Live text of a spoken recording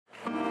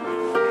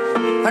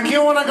Thank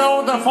you when I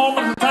go to the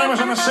formula, the timers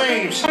and the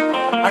saves.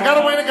 I got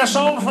a way to get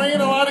something for you,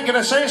 know how to get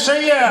a say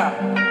yeah.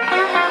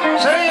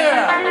 Say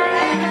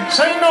yeah.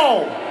 Say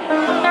no.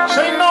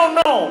 Say no,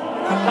 no.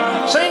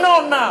 Say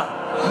no, nah.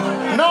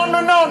 No,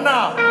 no, no,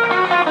 nah.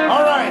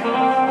 All right.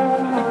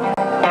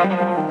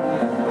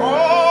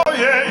 Oh,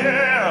 yeah,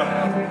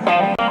 yeah.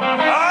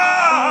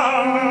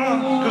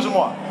 Ah,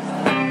 excusez-moi.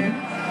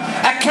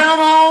 Come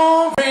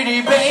on,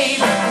 pretty baby.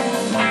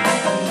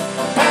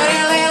 Put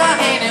a little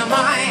hand in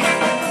mine.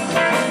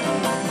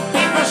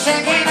 People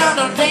shaking on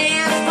the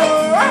dance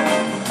floor.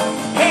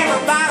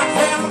 Everybody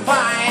feeling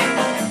fine.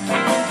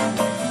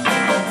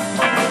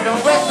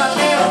 Don't waste a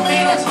little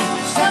minute.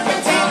 Step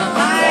into the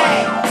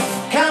line.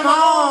 Come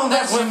on,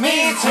 dance with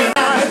me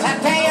tonight. I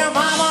tell your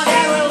mama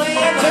that we're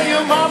leaving. Tell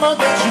your mama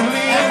that you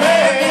leave me.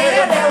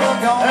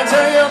 I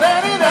tell your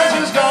daddy that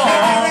she's gone.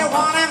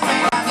 Everyone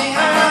feel like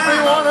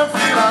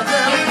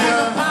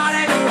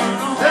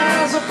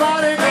there's a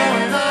party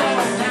going on.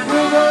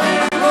 We're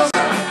going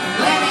closer.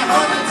 Let me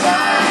hold you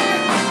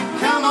tight.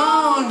 Come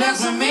on,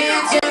 dance with me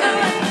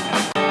tonight.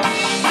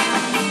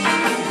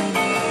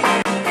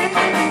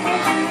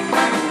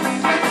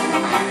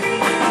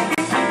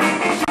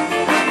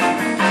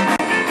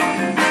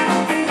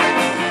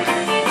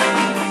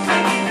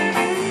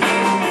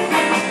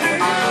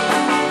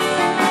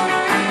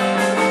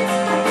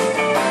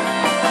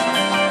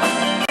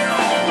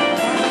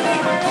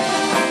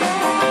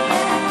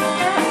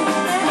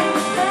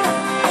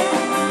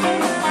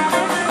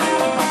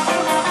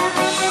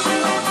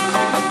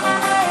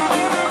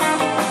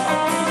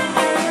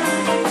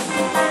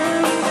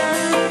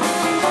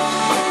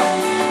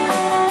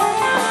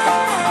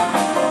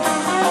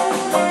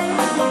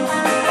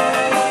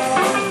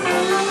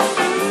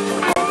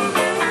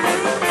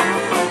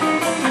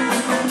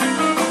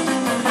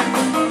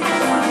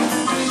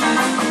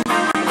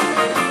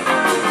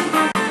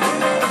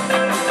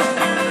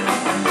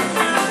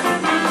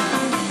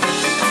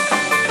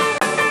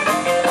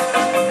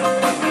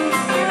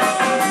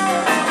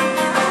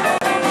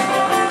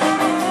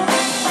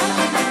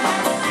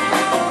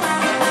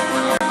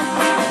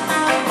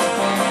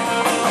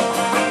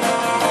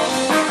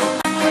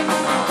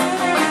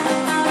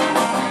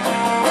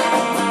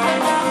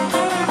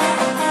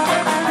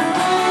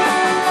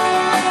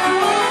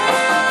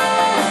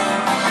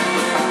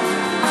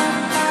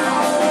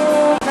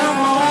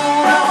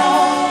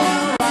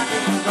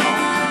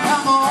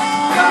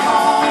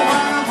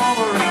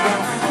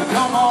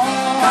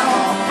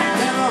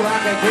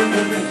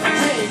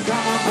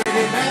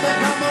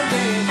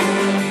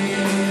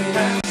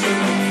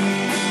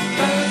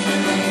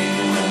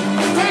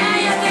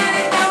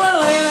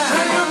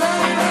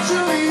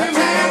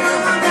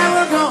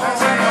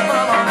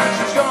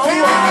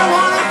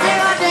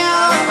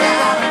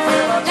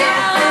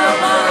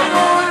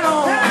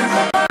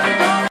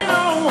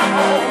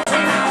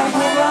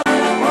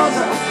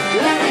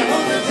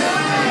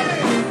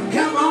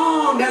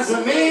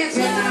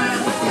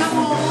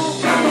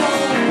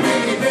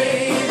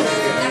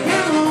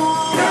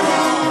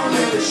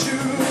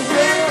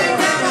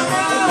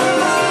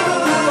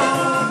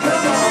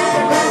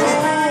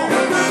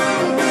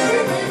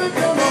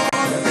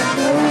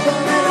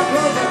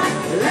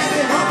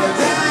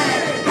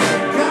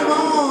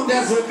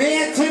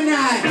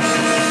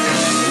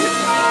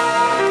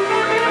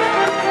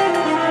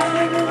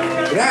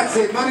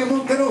 Grazie, Mario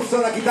Monterosso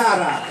alla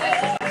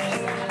chitarra.